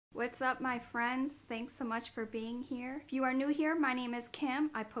What's up, my friends? Thanks so much for being here. If you are new here, my name is Kim.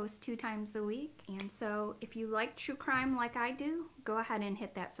 I post 2 times a week. And so if you like true crime like I do, go ahead and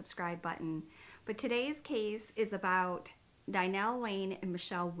hit that subscribe button. But today's case is about Dynel Lane and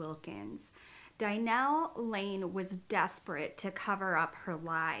Michelle Wilkins. Dynel Lane was desperate to cover up her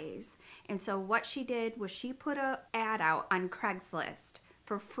lies. And so what she did was she put an ad out on Craigslist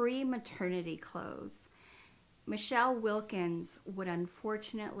for free maternity clothes. Michelle Wilkins would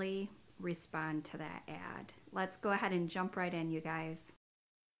unfortunately respond to that ad. Let's go ahead and jump right in, you guys.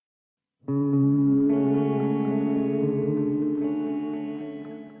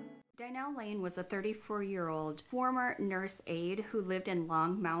 Dynel Lane was a 34-year-old former nurse aide who lived in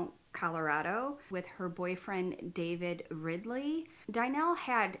Longmont, Colorado with her boyfriend David Ridley. Dynel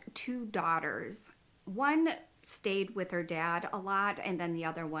had 2 daughters. One stayed with her dad a lot, and then the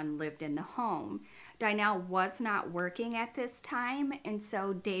other one lived in the home. Dynel was not working at this time, and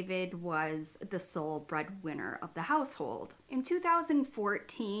so David was the sole breadwinner of the household. In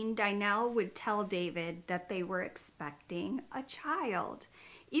 2014, Dynel would tell David that they were expecting a child.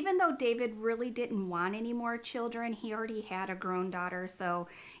 Even though David really didn't want any more children, he already had a grown daughter, so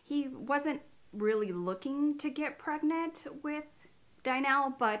he wasn't really looking to get pregnant with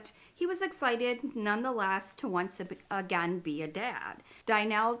Dynel, but he was excited nonetheless to once again be a dad.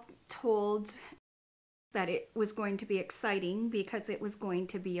 Dynel told that it was going to be exciting because it was going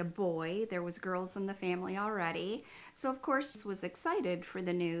to be a boy. There was girls in the family already. So of course was excited for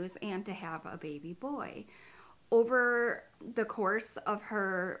the news and to have a baby boy. Over the course of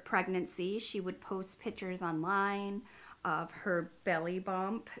her pregnancy, she would post pictures online of her belly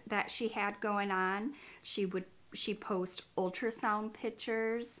bump that she had going on. She post ultrasound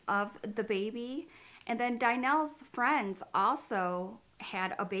pictures of the baby. And then Dynel's friends also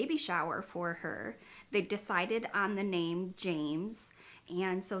had a baby shower for her. They decided on the name James,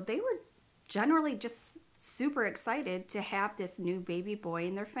 and so they were generally just super excited to have this new baby boy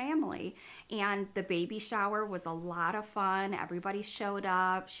in their family. And the baby shower was a lot of fun. Everybody showed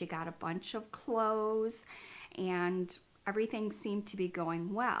up. She got a bunch of clothes, and everything seemed to be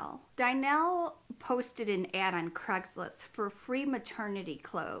going well. Dynel posted an ad on Craigslist for free maternity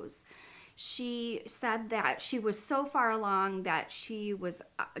clothes. She said that she was so far along that she was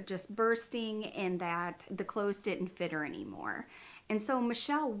just bursting and that the clothes didn't fit her anymore. And so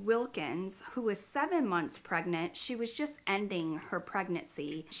Michelle Wilkins, who was 7 months pregnant, she was just ending her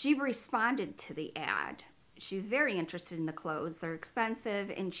pregnancy. She responded to the ad. She's very interested in the clothes. They're expensive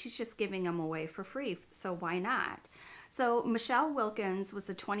and she's just giving them away for free, so why not? So Michelle Wilkins was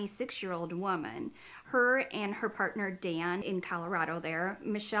a 26-year-old woman. Her and her partner Dan in Colorado there,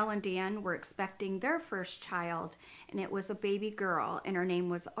 Michelle and Dan were expecting their first child, and it was a baby girl, and her name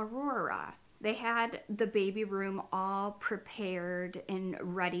was Aurora. They had the baby room all prepared and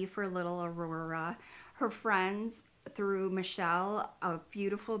ready for little Aurora. Her friends threw Michelle a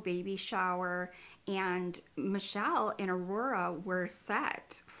beautiful baby shower, and Michelle and Aurora were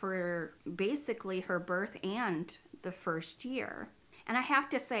set for basically her birth and the first year. And I have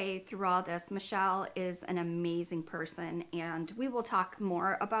to say, through all this, Michelle is an amazing person, and we will talk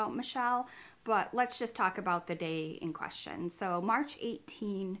more about Michelle, but let's just talk about the day in question. So March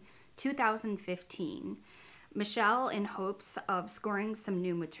 18, 2015, Michelle, in hopes of scoring some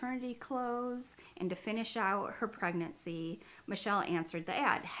new maternity clothes and to finish out her pregnancy, Michelle answered the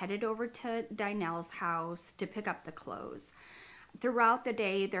ad, headed over to Dynel's house to pick up the clothes. Throughout the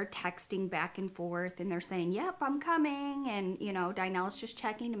day, they're texting back and forth, and they're saying, yep, I'm coming. And, you know, Dynel's just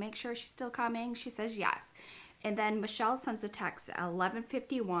checking to make sure she's still coming. She says yes. And then Michelle sends a text at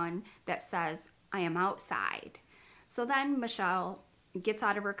 11:51 that says, I am outside. So then Michelle gets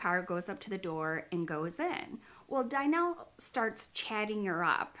out of her car, goes up to the door, and goes in. Well, Dynel starts chatting her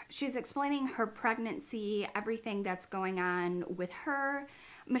up. She's explaining her pregnancy, everything that's going on with her.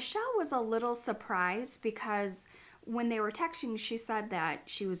 Michelle was a little surprised because when they were texting, she said that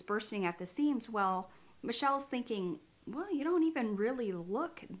she was bursting at the seams. Well, Michelle's thinking, well, you don't even really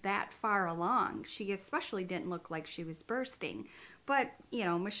look that far along. She especially didn't look like she was bursting. But, you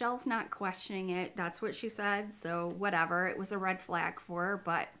know, Michelle's not questioning it. That's what she said, so whatever. It was a red flag for her,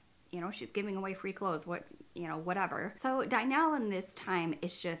 but, you know, she's giving away free clothes. What, you know, whatever. So Dynel in this time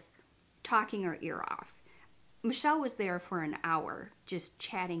is just talking her ear off. Michelle was there for an hour just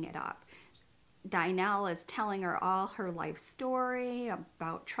chatting it up. Dynel is telling her all her life story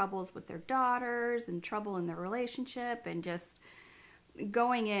about troubles with their daughters and trouble in their relationship and just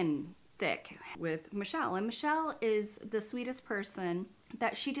going in thick with Michelle. And Michelle is the sweetest person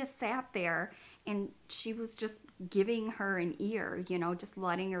that she just sat there and she was just giving her an ear, you know, just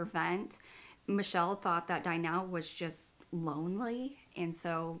letting her vent. Michelle thought that Dynel was just lonely, and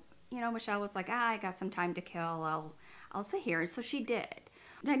so Michelle was like, I got some time to kill. I'll sit here. So she did.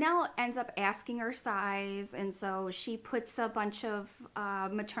 Dynel ends up asking her size, and so she puts a bunch of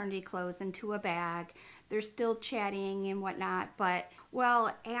maternity clothes into a bag. They're still chatting and whatnot, but,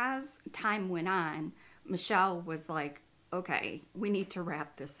 well, as time went on, Michelle was like, okay, we need to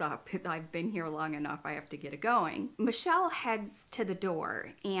wrap this up. I've been here long enough. I have to get it going. Michelle heads to the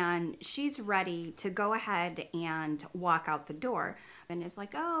door, and she's ready to go ahead and walk out the door. And is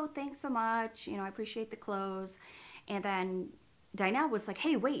like, oh, thanks so much. I appreciate the clothes. And then Dynel was like,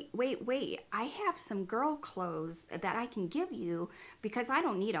 hey, wait. I have some girl clothes that I can give you because I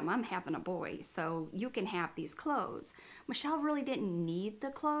don't need them. I'm having a boy, so you can have these clothes. Michelle really didn't need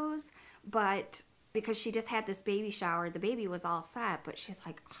the clothes, but because she just had this baby shower, the baby was all set, but she's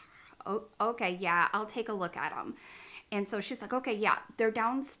like, oh, okay, yeah, I'll take a look at them. And so she's like, okay, yeah, they're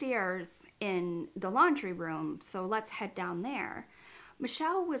downstairs in the laundry room, so let's head down there.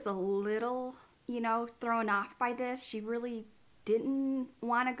 Michelle was a little, thrown off by this. She really didn't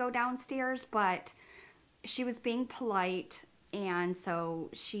want to go downstairs, but she was being polite, and so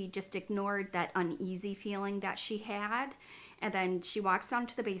she just ignored that uneasy feeling that she had. And then she walks down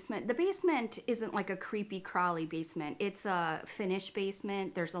to the basement. The basement isn't like a creepy crawly basement. It's a finished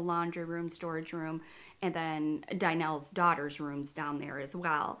basement. There's a laundry room, storage room, and then Dynel's daughter's room's down there as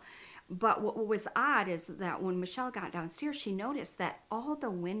well. But what was odd is that when Michelle got downstairs, she noticed that all the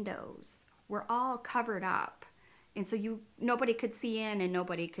windows were all covered up. And so nobody could see in and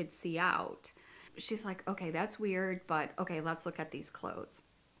nobody could see out. She's like, okay, that's weird, but okay, let's look at these clothes.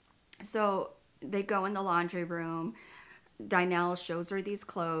 So they go in the laundry room. Dynel shows her these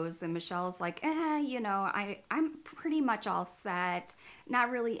clothes, and Michelle's like, I'm pretty much all set.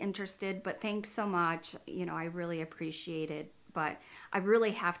 Not really interested, but thanks so much. I really appreciate it, but I really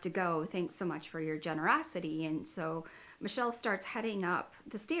have to go. Thanks so much for your generosity. And so Michelle starts heading up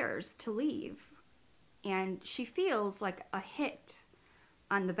the stairs to leave, and she feels like a hit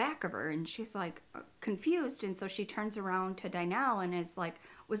on the back of her, and she's like confused. And so she turns around to Dynel and is like,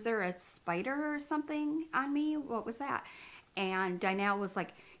 was there a spider or something on me? What was that? And Dynel was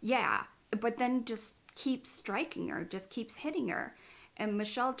like, yeah, but then just keeps striking her, just keeps hitting her. And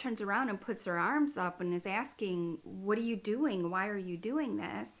Michelle turns around and puts her arms up and is asking, what are you doing? Why are you doing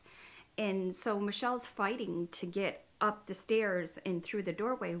this? And so Michelle's fighting to get up the stairs and through the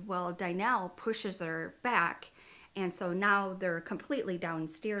doorway. Well, Dynel pushes her back. And so now they're completely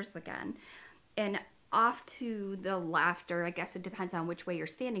downstairs again. And off to the left, or I guess it depends on which way you're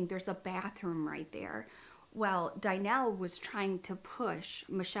standing, there's a bathroom right there. Well, Dynel was trying to push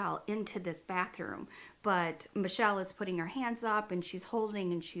Michelle into this bathroom, but Michelle is putting her hands up and she's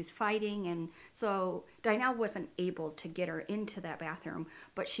holding and she's fighting. And so Dynel wasn't able to get her into that bathroom,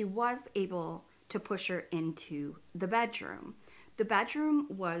 but she was able to push her into the bedroom. The bedroom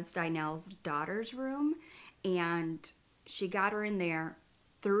was Dynel's daughter's room, and she got her in there,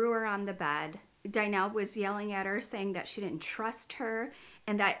 threw her on the bed. Dynel was yelling at her, saying that she didn't trust her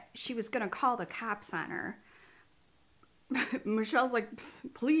and that she was going to call the cops on her. Michelle's like,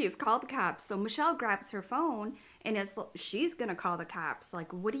 please call the cops. So Michelle grabs her phone and she's going to call the cops.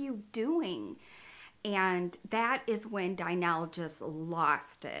 Like, what are you doing? And that is when Dynel just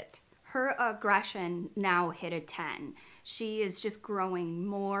lost it. Her aggression now hit a 10. She is just growing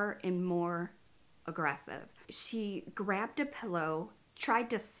more and more aggressive. She grabbed a pillow, tried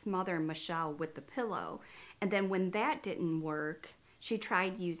to smother Michelle with the pillow, and then when that didn't work, she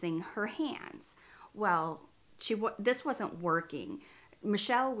tried using her hands. Well, this wasn't working.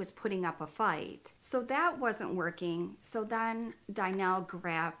 Michelle was putting up a fight, so that wasn't working. So then Dynel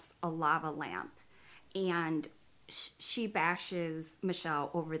grabs a lava lamp, and she bashes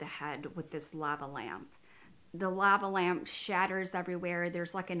Michelle over the head with this lava lamp. The lava lamp shatters everywhere.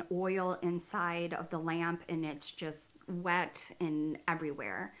 There's like an oil inside of the lamp, and it's just wet and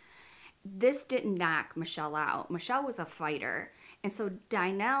everywhere. This didn't knock Michelle out. Michelle was a fighter. And so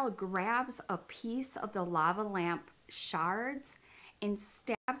Dynel grabs a piece of the lava lamp shards and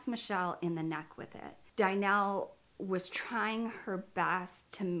stabs Michelle in the neck with it. Dynel was trying her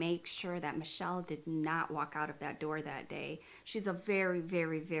best to make sure that Michelle did not walk out of that door that day. She's a very,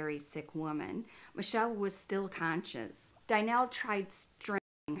 very, very sick woman. Michelle was still conscious. Dynel tried strangling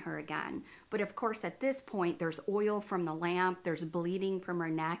her again, but of course at this point there's oil from the lamp, there's bleeding from her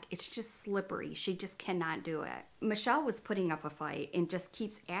neck. It's just slippery. She just cannot do it. Michelle was putting up a fight and just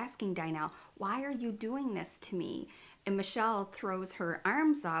keeps asking Dynel, why are you doing this to me? And Michelle throws her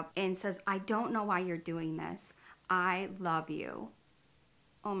arms up and says, I don't know why you're doing this. I love you.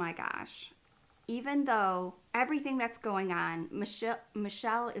 Oh my gosh. Even though everything that's going on,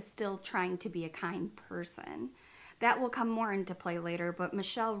 Michelle is still trying to be a kind person. That will come more into play later, but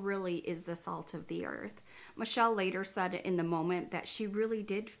Michelle really is the salt of the earth. Michelle later said in the moment that she really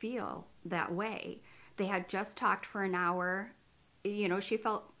did feel that way. They had just talked for an hour. You know, she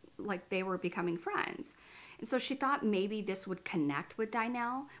felt like they were becoming friends. And so she thought maybe this would connect with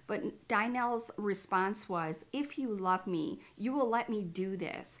Dynel, but Dynel's response was, if you love me, you will let me do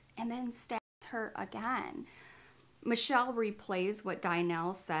this, and then stabs her again. Michelle replays what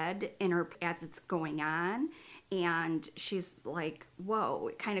Dynel said in her as it's going on, and she's like, whoa,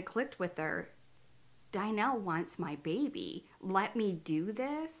 it kind of clicked with her. Dynel wants my baby. Let me do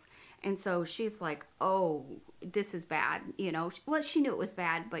this. And so she's like, oh, this is bad. You know, well, she knew it was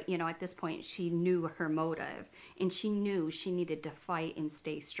bad, but, you know, at this point she knew her motive, and she knew she needed to fight and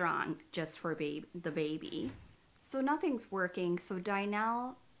stay strong just for the baby. So nothing's working. So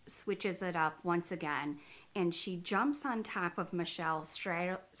Dynel switches it up once again, and she jumps on top of Michelle,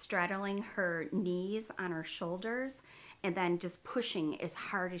 straddling her knees on her shoulders, and then just pushing as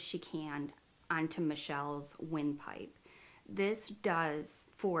hard as she can onto Michelle's windpipe. This does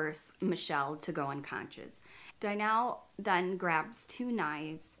force Michelle to go unconscious. Dynel then grabs 2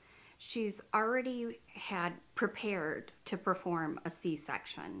 knives. She's already had prepared to perform a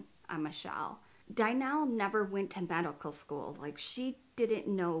C-section on Michelle. Dynel never went to medical school. Like, she didn't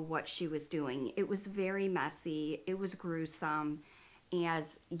know what she was doing. It was very messy. It was gruesome,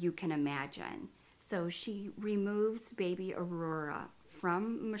 as you can imagine. So she removes baby Aurora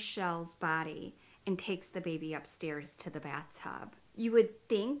from Michelle's body and takes the baby upstairs to the bathtub. You would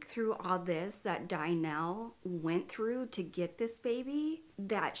think through all this that Dynel went through to get this baby,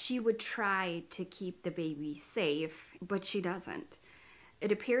 that she would try to keep the baby safe, but she doesn't.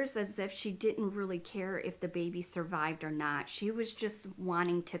 It appears as if she didn't really care if the baby survived or not. She was just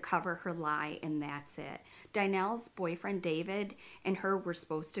wanting to cover her lie, and that's it. Dynel's boyfriend David and her were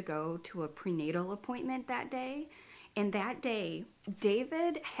supposed to go to a prenatal appointment that day. And that day,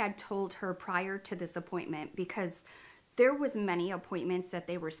 David had told her prior to this appointment, because there was many appointments that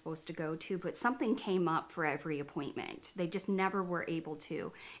they were supposed to go to, but something came up for every appointment. They just never were able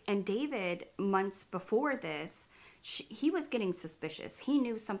to. And David, months before this, he was getting suspicious. He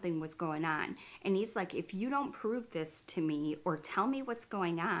knew something was going on. And he's like, if you don't prove this to me or tell me what's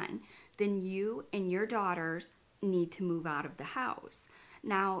going on, then you and your daughters need to move out of the house.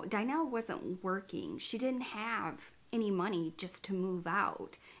 Now, Dynel wasn't working. She didn't have any money just to move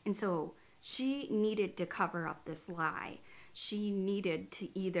out. And so she needed to cover up this lie. She needed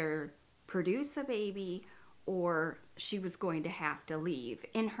to either produce a baby or she was going to have to leave.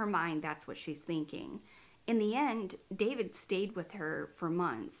 In her mind, that's what she's thinking. In the end, David stayed with her for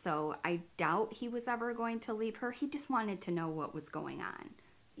months, so I doubt he was ever going to leave her. He just wanted to know what was going on.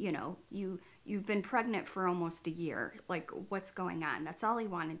 You know, you've been pregnant for almost a year. Like, what's going on? That's all he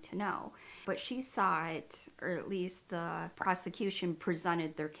wanted to know. But she saw it, or at least the prosecution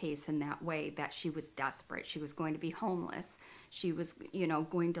presented their case in that way, that she was desperate. She was going to be homeless. She was, you know,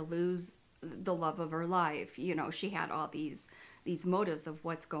 going to lose the love of her life. You know, she had all these motives of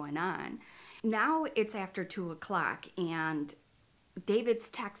what's going on. Now it's after 2 o'clock, and David's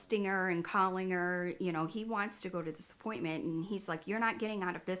texting her and calling her. You know, he wants to go to this appointment, and he's like, you're not getting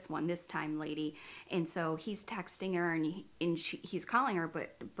out of this one this time, lady. And so he's texting her, and he's calling her,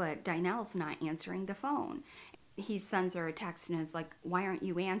 but Dynel's not answering the phone. He sends her a text and is like, why aren't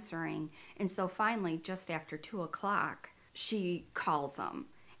you answering? And so finally, just after 2 o'clock, she calls him.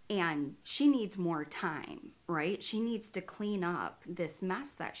 And she needs more time, right? She needs to clean up this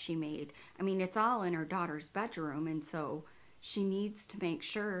mess that she made. I mean, it's all in her daughter's bedroom, and so she needs to make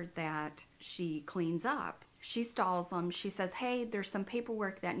sure that she cleans up. She stalls him. She says, hey, there's some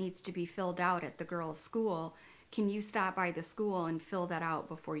paperwork that needs to be filled out at the girls' school. Can you stop by the school and fill that out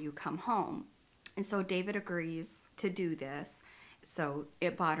before you come home? And so David agrees to do this. So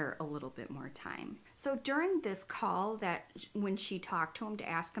it bought her a little bit more time. So during this call, that when she talked to him to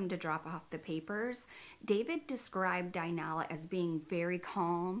ask him to drop off the papers, David described Dynel as being very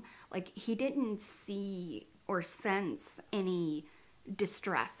calm. Like, he didn't see or sense any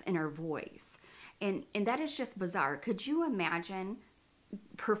distress in her voice. And that is just bizarre. Could you imagine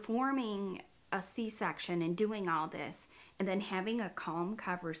performing a C-section and doing all this and then having a calm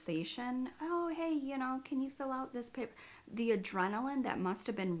conversation? Oh, hey, you know, can you fill out this paper? The adrenaline that must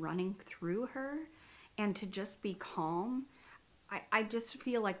have been running through her, and to just be calm, I just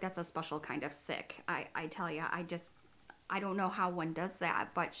feel like that's a special kind of sick. I tell you, I don't know how one does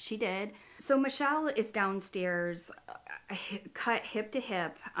that, but she did. So Michelle is downstairs, cut hip to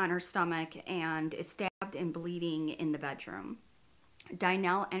hip on her stomach, and is stabbed and bleeding in the bedroom.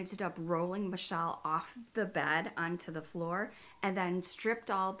 Dynel ended up rolling Michelle off the bed onto the floor and then stripped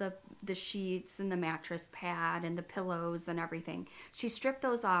all the sheets and the mattress pad and the pillows and everything. She stripped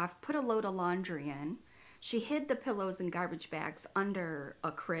those off, put a load of laundry in. She hid the pillows and garbage bags under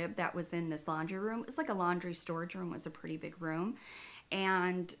a crib that was in this laundry room. It was like a laundry storage room. It was a pretty big room.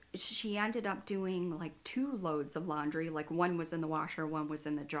 And she ended up doing like 2 loads of laundry. Like one was in the washer, one was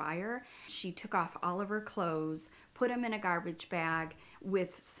in the dryer. She took off all of her clothes, put them in a garbage bag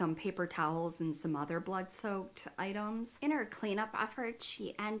with some paper towels and some other blood-soaked items. In her cleanup effort,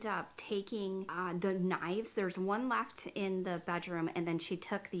 she ended up taking the knives. There's one left in the bedroom, and then she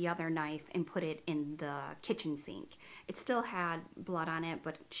took the other knife and put it in the kitchen sink. It still had blood on it,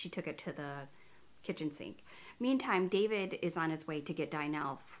 but she took it to the kitchen sink. Meantime, David is on his way to get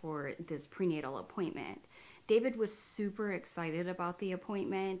Dynel for this prenatal appointment. David was super excited about the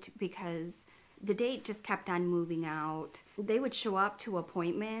appointment because the date just kept on moving out. They would show up to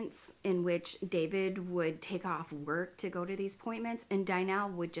appointments in which David would take off work to go to these appointments, and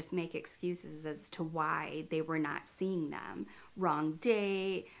Dynel would just make excuses as to why they were not seeing them. Wrong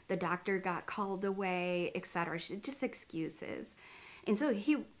day, the doctor got called away, etc. Just excuses. And so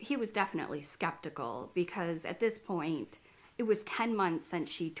he was definitely skeptical because at this point, it was 10 months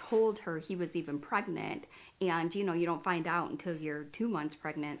since she told her he was even pregnant. And, you know, you don't find out until you're 2 months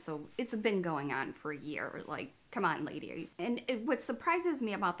pregnant. So it's been going on for a year. Like, come on, lady. And what surprises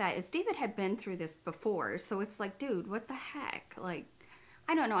me about that is David had been through this before. So it's like, dude, what the heck? Like,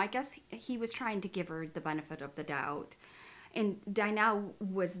 I don't know. I guess he was trying to give her the benefit of the doubt. And Dynel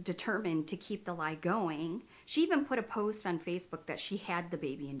was determined to keep the lie going. She even put a post on Facebook that she had the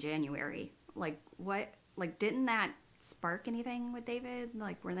baby in January. Like, what? Like, didn't that spark anything with David?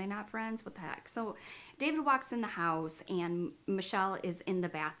 Like, were they not friends? What the heck? So David walks in the house and Michelle is in the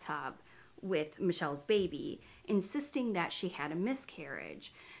bathtub with Michelle's baby, insisting that she had a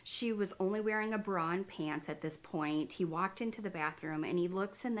miscarriage. She was only wearing a bra and pants at this point. He walked into the bathroom and he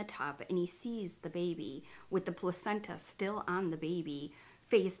looks in the tub and he sees the baby with the placenta still on the baby,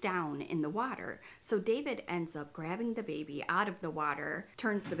 face down in the water. So David ends up grabbing the baby out of the water,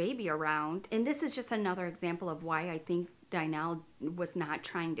 turns the baby around, and this is just another example of why I think Dynel was not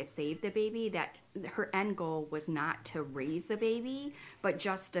trying to save the baby, that her end goal was not to raise a baby, but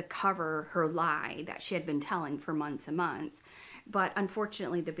just to cover her lie that she had been telling for months and months. But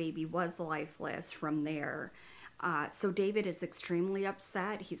unfortunately, the baby was lifeless from there. So David is extremely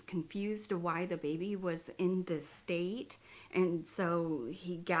upset. He's confused why the baby was in this state. And so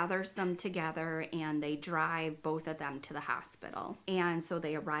he gathers them together and they drive both of them to the hospital. And so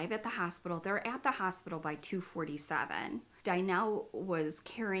they arrive at the hospital. They're at the hospital by 2:47. Dynel was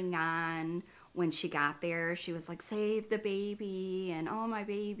carrying on when she got there. She was like, save the baby and oh, my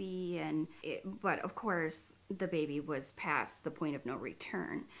baby. But of course, the baby was past the point of no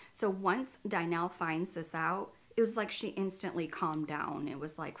return. So once Dynel finds this out, it was like she instantly calmed down. It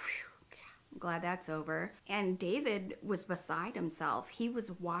was like, whew, I'm glad that's over. And David was beside himself. He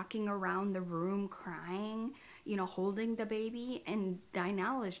was walking around the room crying, you know, holding the baby. And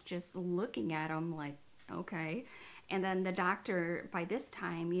Dynel is just looking at him like, okay. And then the doctor, by this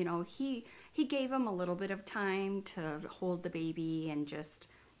time, you know, he gave him a little bit of time to hold the baby and just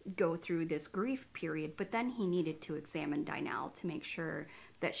go through this grief period. But then he needed to examine Dynel to make sure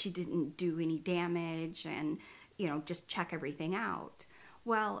that she didn't do any damage and, you know, just check everything out.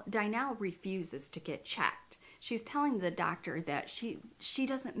 Well, Dynel refuses to get checked. She's telling the doctor that she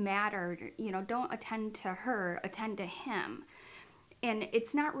doesn't matter, you know, don't attend to her, attend to him. And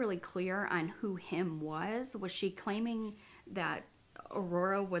it's not really clear on who him was. Was she claiming that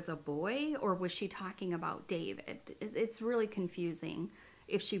Aurora was a boy, or was she talking about David? It's really confusing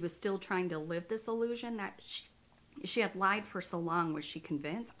if she was still trying to live this illusion that she had lied for so long. Was she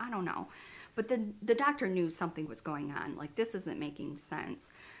convinced? I don't know. But the doctor knew something was going on. Like, this isn't making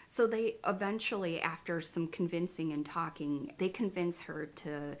sense. So they eventually, after some convincing and talking, they convince her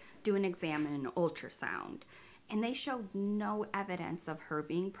to do an exam and an ultrasound. And they showed no evidence of her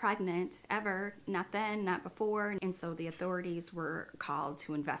being pregnant ever, not then, not before. And so the authorities were called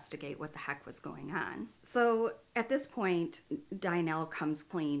to investigate what the heck was going on. So at this point, Dynel comes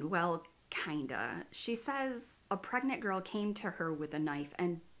clean. Well, kinda. She says a pregnant girl came to her with a knife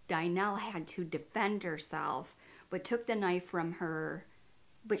and Dynel had to defend herself, but took the knife from her,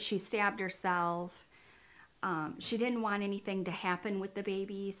 but she stabbed herself. She didn't want anything to happen with the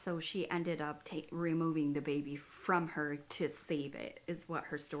baby, so she ended up removing the baby from her to save it, is what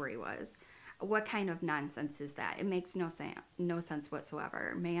her story was. What kind of nonsense is that? It makes no sense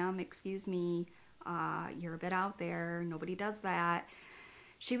whatsoever. Ma'am, excuse me, you're a bit out there. Nobody does that.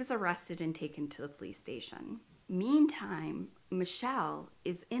 She was arrested and taken to the police station. Meantime, Michelle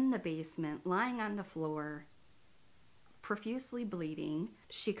is in the basement, lying on the floor, profusely bleeding.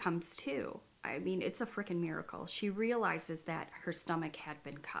 She comes to. I mean, it's a freaking miracle. She realizes that her stomach had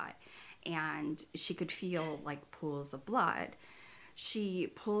been cut and she could feel like pools of blood. She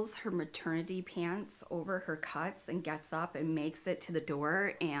pulls her maternity pants over her cuts and gets up and makes it to the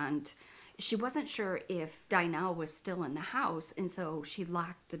door, and she wasn't sure if Dynel was still in the house, and so she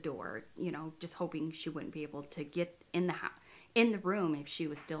locked the door, you know, just hoping she wouldn't be able to get in the room if she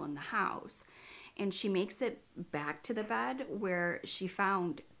was still in the house. And she makes it back to the bed, where she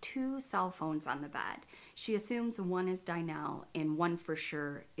found 2 cell phones on the bed. She assumes one is Dynel and one for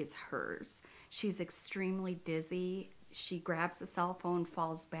sure is hers. She's extremely dizzy. She grabs the cell phone,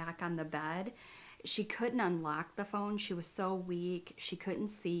 falls back on the bed. She couldn't unlock the phone. She was so weak. She couldn't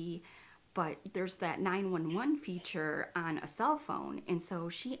see. But there's that 911 feature on a cell phone, and so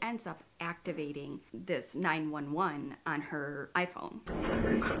she ends up activating this 911 on her iPhone.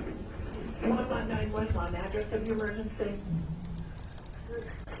 911, address of your emergency.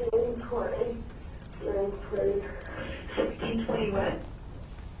 1620. 1620 what?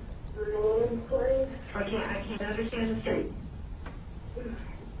 Green, please. I can't understand the street.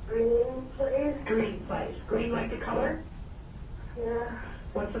 Green, please. Green place. Green like the color? Yeah.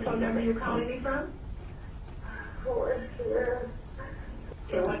 What's the phone number you're calling me from? 40.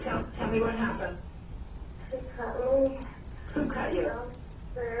 Okay, tell me what happened. She cut me. Who cut you?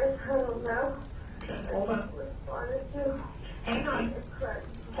 Downstairs. I don't know. Okay, hold on. Wanted to. Hang on.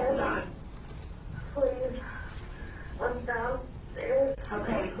 Hold on. Please. I'm downstairs.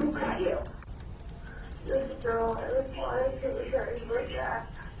 Okay, who cut you? This girl I was wanted to return for that.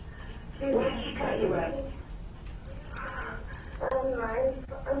 What did she cut you with?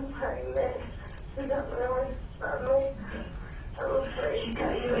 I'm pregnant. She got me on my stomach. I'm afraid. She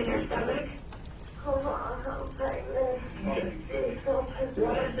cut you in your stomach? Hold on, I'm pregnant.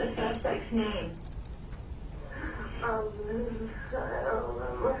 What is the suspect's name? I don't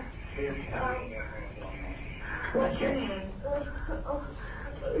remember. What's your name?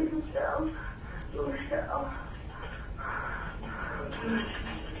 Michelle.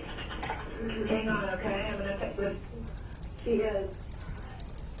 Hang on, okay? I'm gonna take this. She is.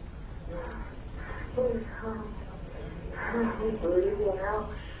 Please come. I'm bleeding out.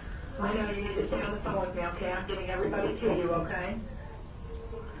 I know you need to stay on the phone with me, okay? I'm getting everybody to you, okay?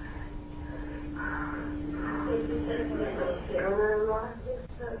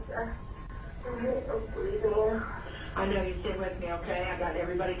 I know you stay with me, okay? I got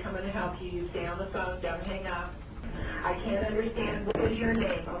everybody coming to help you. You stay on the phone, don't hang up. I can't understand. What is your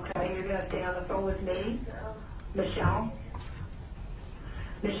name, okay? You're gonna stay on the phone with me? Michelle?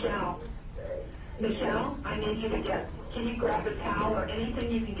 Michelle, I need you to can you grab a towel or anything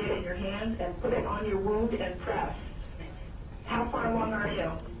you can get in your hands and put it on your wound and press? How far along are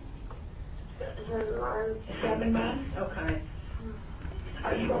you? 7 months? Okay.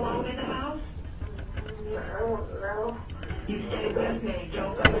 Are you alone in the house? No. You stay with me.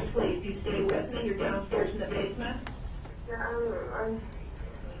 Don't go to sleep. You stay with me. You're downstairs in the basement?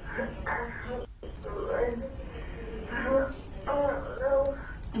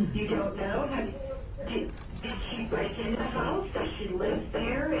 You don't know? Did she break into the house? Does she live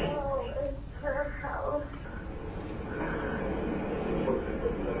there? No, it's her house.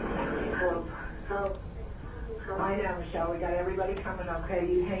 Help. I know, Michelle. We got everybody coming, okay?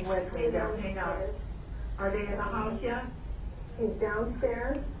 You hang with me. Don't hang up. Are they in the house yet? She's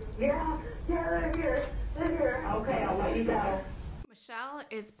downstairs? Yeah, they're here. Okay, I'll let you go. Michelle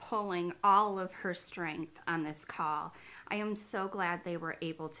is pulling all of her strength on this call. I am so glad they were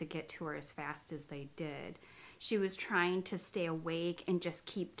able to get to her as fast as they did. She was trying to stay awake and just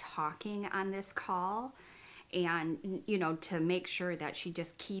keep talking on this call, and, you know, to make sure that she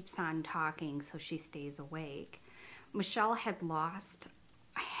just keeps on talking so she stays awake. Michelle had lost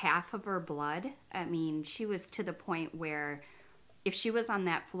half of her blood. I mean, she was to the point where if she was on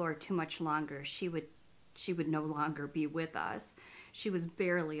that floor too much longer, she would no longer be with us. She was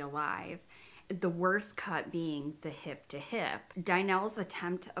barely alive. The worst cut being the hip to hip. Dynel's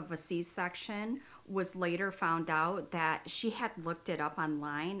attempt of a C-section was later found out that she had looked it up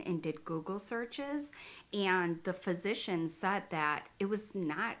online and did Google searches, and the physician said that it was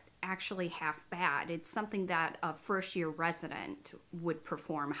not actually half bad. It's something that a first-year resident would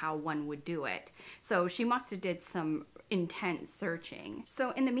perform, how one would do it. So she must have did some intense searching.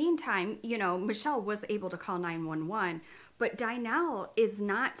 So in the meantime, you know, Michelle was able to call 911, but Dynel is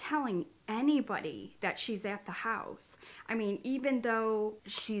not telling anybody that she's at the house. I mean, even though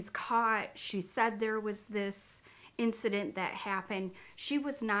she's caught, she said there was this incident that happened, she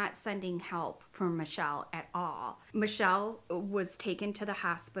was not sending help for Michelle at all. Michelle was taken to the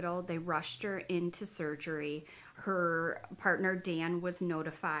hospital. They rushed her into surgery. Her partner, Dan, was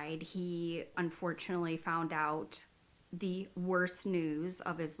notified. He unfortunately found out the worst news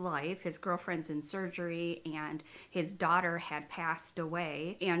of his life. His girlfriend's in surgery and his daughter had passed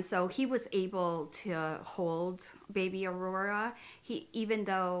away. And so he was able to hold baby Aurora. Even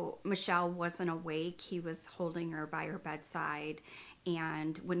though Michelle wasn't awake, he was holding her by her bedside.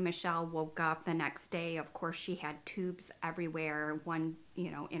 And when Michelle woke up the next day, of course, she had tubes everywhere, one,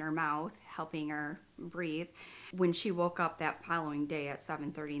 in her mouth, helping her breathe. When she woke up that following day at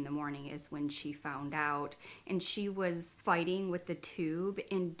 7:30 in the morning is when she found out. And she was fighting with the tube,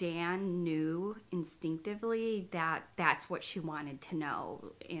 and Dan knew instinctively that that's what she wanted to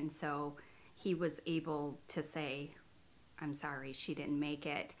know. And so he was able to say, I'm sorry, she didn't make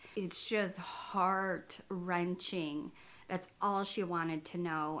it. It's just heart-wrenching. That's all she wanted to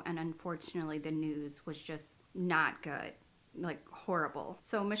know, and unfortunately the news was just not good, like horrible.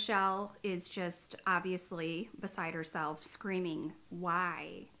 So Michelle is just obviously beside herself, screaming,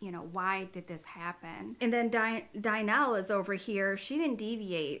 why? Why did this happen? And then Dynel is over here. She didn't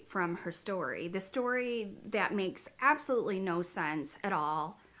deviate from her story. The story that makes absolutely no sense at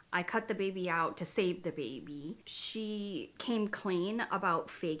all. I cut the baby out to save the baby. She came clean about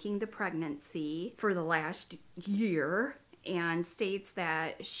faking the pregnancy for the last year and states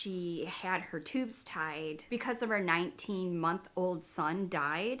that she had her tubes tied because of her 19-month-old son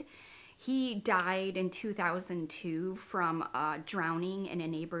died. He died in 2002 from drowning in a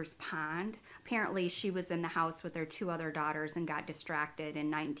neighbor's pond. Apparently, she was in the house with her 2 other daughters and got distracted,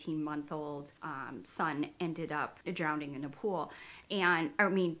 and 19-month-old son ended up drowning in a pool.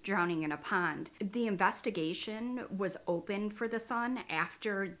 Drowning in a pond. The investigation was open for the son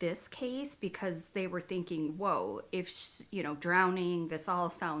after this case because they were thinking, whoa, if, drowning, this all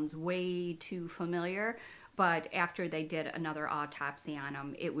sounds way too familiar. But after they did another autopsy on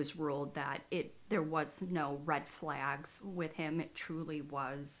him, it was ruled that there was no red flags with him. It truly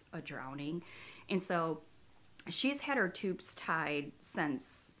was a drowning. And so she's had her tubes tied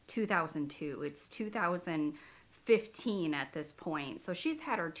since 2002. It's 2015 at this point. So she's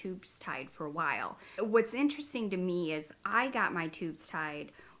had her tubes tied for a while. What's interesting to me is I got my tubes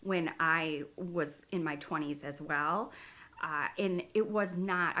tied when I was in my 20s as well. And I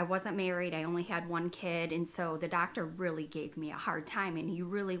wasn't married, I only had 1 kid, and so the doctor really gave me a hard time, and he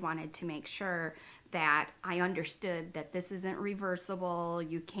really wanted to make sure that I understood that this isn't reversible,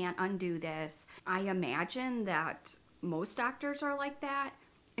 you can't undo this. I imagine that most doctors are like that,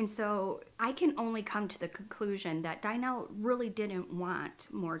 and so I can only come to the conclusion that Dynel really didn't want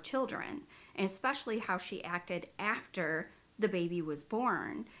more children, and especially how she acted after the baby was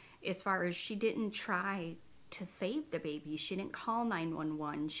born, as far as she didn't try to save the baby. She didn't call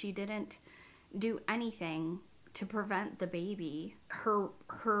 911. She didn't do anything to prevent the baby.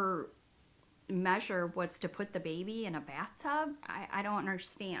 Her measure was to put the baby in a bathtub. I don't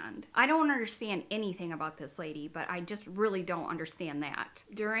understand. I don't understand anything about this lady, but I just really don't understand that.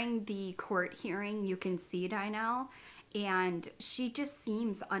 During the court hearing, you can see Dynel, and she just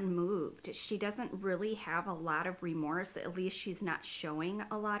seems unmoved. She doesn't really have a lot of remorse. At least she's not showing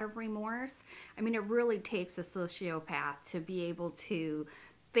a lot of remorse. I mean, it really takes a sociopath to be able to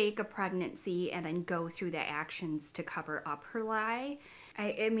fake a pregnancy and then go through the actions to cover up her lie.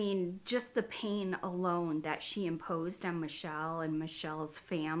 I mean, just the pain alone that she imposed on Michelle and Michelle's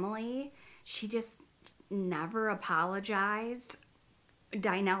family. She just never apologized.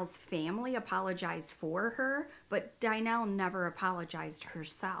 Dynel's family apologized for her, but Dynel never apologized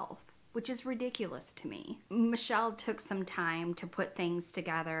herself, which is ridiculous to me. Michelle took some time to put things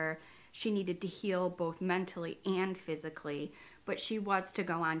together. She needed to heal both mentally and physically, but she was to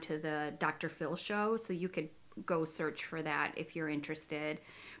go on to the Dr. Phil show, so you could go search for that if you're interested.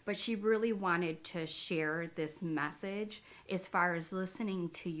 But she really wanted to share this message as far as listening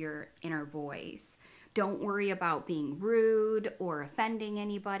to your inner voice. Don't worry about being rude or offending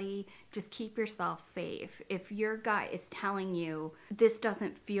anybody. Just keep yourself safe. If your gut is telling you this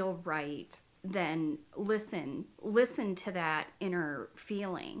doesn't feel right, then listen to that inner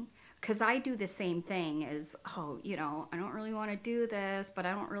feeling. Because I do the same thing as, I don't really want to do this, but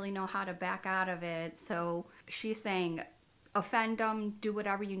I don't really know how to back out of it. So she's saying, offend them, do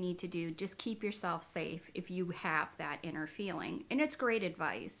whatever you need to do. Just keep yourself safe if you have that inner feeling. And it's great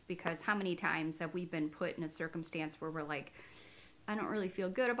advice, because how many times have we been put in a circumstance where we're like, I don't really feel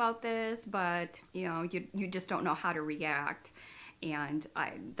good about this, but you just don't know how to react. And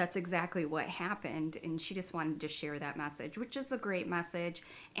that's exactly what happened. And she just wanted to share that message, which is a great message.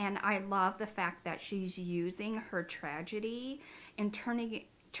 And I love the fact that she's using her tragedy and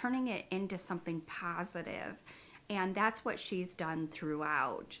turning it into something positive. And that's what she's done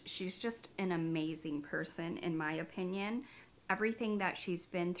throughout. She's just an amazing person, in my opinion. Everything that she's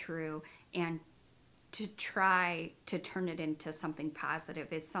been through, and to try to turn it into something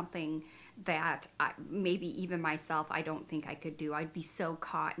positive is something that maybe even myself, I don't think I could do. I'd be so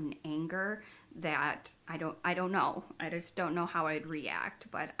caught in anger that I don't know. I just don't know how I'd react,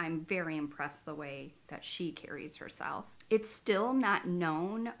 but I'm very impressed the way that she carries herself. It's still not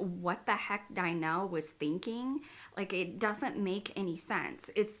known what the heck Dynel was thinking. Like, it doesn't make any sense.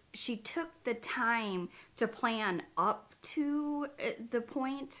 She took the time to plan up to the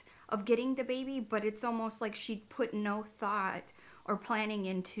point of getting the baby, but it's almost like she put no thought or planning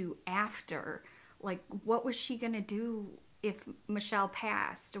into after. Like, what was she gonna do if Michelle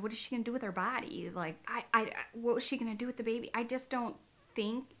passed? What is she gonna do with her body? Like, what was she gonna do with the baby? I just don't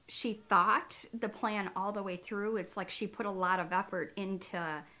think she thought the plan all the way through. It's like she put a lot of effort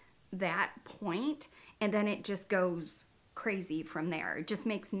into that point, and then it just goes crazy from there. It just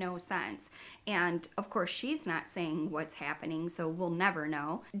makes no sense. And of course, she's not saying what's happening, so we'll never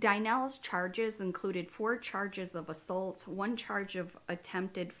know. Dynel's charges included 4 charges of assault, 1 charge of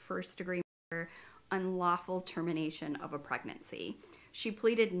attempted first-degree murder, unlawful termination of a pregnancy. She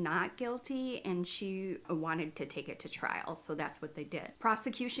pleaded not guilty, and she wanted to take it to trial, so that's what they did.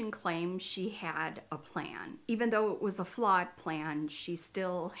 Prosecution claimed she had a plan. Even though it was a flawed plan, she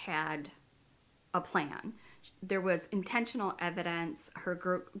still had a plan. There was intentional evidence,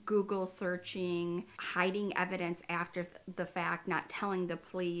 her Google searching, hiding evidence after the fact, not telling the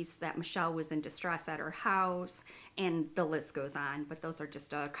police that Michelle was in distress at her house, and the list goes on, but those are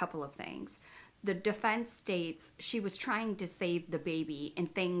just a couple of things. The defense states she was trying to save the baby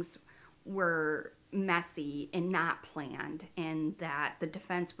and things were messy and not planned, and that the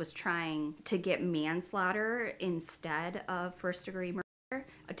defense was trying to get manslaughter instead of first-degree murder,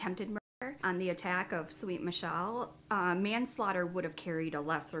 attempted murder. On the attack of Sweet Michelle, manslaughter would have carried a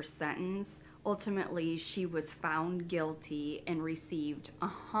lesser sentence. Ultimately, she was found guilty and received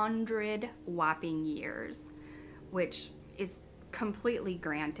 100 whopping years, which is completely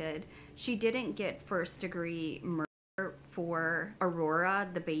granted. She didn't get first-degree murder for Aurora,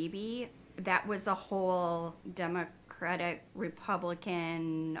 the baby. That was a whole Democratic,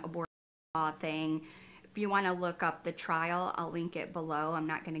 Republican abortion law thing. If you want to look up the trial, I'll link it below. I'm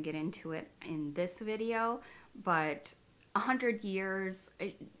not going to get into it in this video, but 100 years,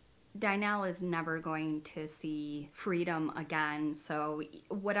 Dynel is never going to see freedom again. So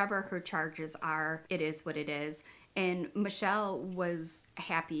whatever her charges are, it is what it is. And Michelle was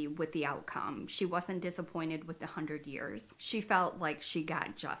happy with the outcome. She wasn't disappointed with the 100 years. She felt like she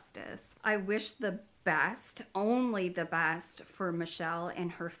got justice. I wish the best, only the best for Michelle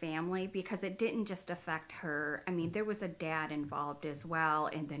and her family, because it didn't just affect her. I mean, there was a dad involved as well,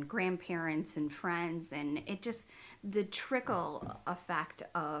 and then grandparents and friends, and it just, the trickle effect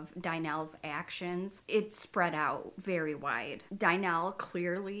of Dynel's actions, it spread out very wide. Dynel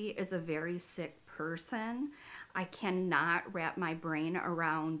clearly is a very sick person. I cannot wrap my brain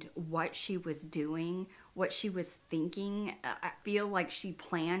around what she was doing, what she was thinking. I feel like she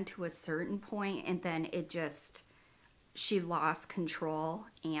planned to a certain point, and then she lost control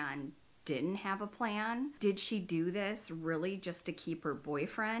and didn't have a plan. Did she do this really just to keep her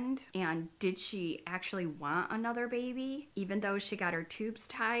boyfriend? And did she actually want another baby, even though she got her tubes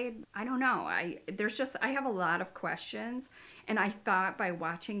tied? I don't know. I have a lot of questions, and I thought by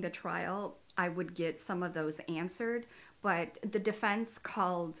watching the trial, I would get some of those answered, but the defense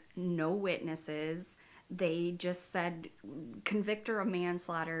called no witnesses. They just said convict her of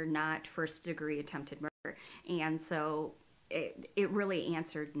manslaughter, not first-degree attempted murder. And so it really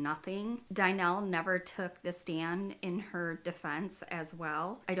answered nothing. Dynel never took the stand in her defense as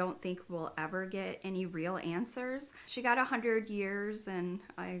well. I don't think we'll ever get any real answers. She got 100 years, and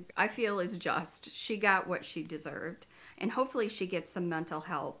I feel is just. She got what she deserved. And hopefully she gets some mental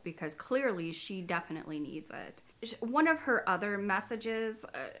help, because clearly she definitely needs it. One of her other messages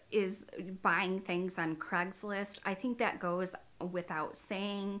is buying things on Craigslist. I think that goes without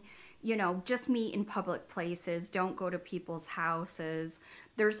saying. You know, just meet in public places. Don't go to people's houses.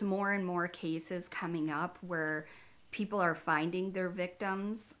 There's more and more cases coming up where people are finding their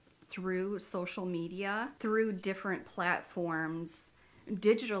victims through social media, through different platforms,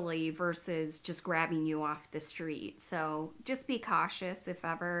 digitally versus just grabbing you off the street. So just be cautious if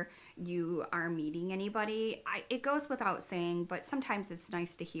ever you are meeting anybody. It goes without saying, but sometimes it's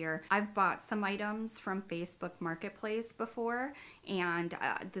nice to hear. I've bought some items from Facebook Marketplace before, and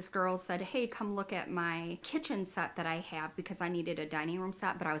this girl said, hey, come look at my kitchen set that I have, because I needed a dining room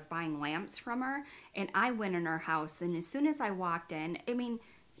set, but I was buying lamps from her. And I went in her house, and as soon as I walked in, I mean,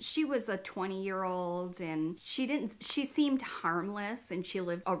 she was a 20-year-old, and she seemed harmless, and she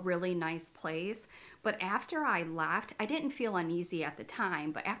lived a really nice place. But after I left, I didn't feel uneasy at the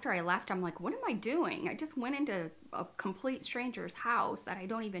time, but after I left, I'm like, what am I doing? I just went into a complete stranger's house that I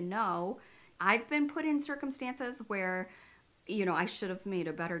don't even know. I've been put in circumstances where, you know, I should have made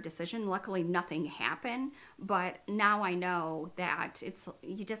a better decision. Luckily, nothing happened, but now I know that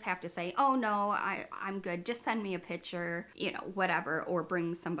you just have to say, oh no, I'm good. Just send me a picture, you know, whatever, or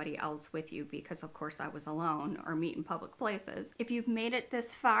bring somebody else with you, because of course I was alone, or meet in public places. If you've made it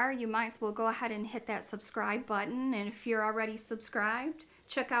this far, you might as well go ahead and hit that subscribe button. And if you're already subscribed,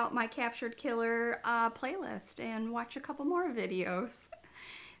 check out my Captured Killer playlist and watch a couple more videos.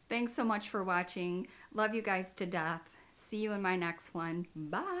 Thanks so much for watching. Love you guys to death. See you in my next one.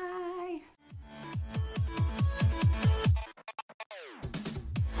 Bye.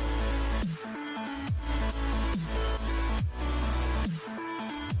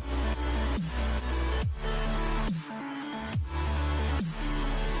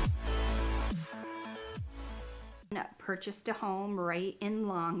 Purchased a home right in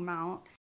Longmont.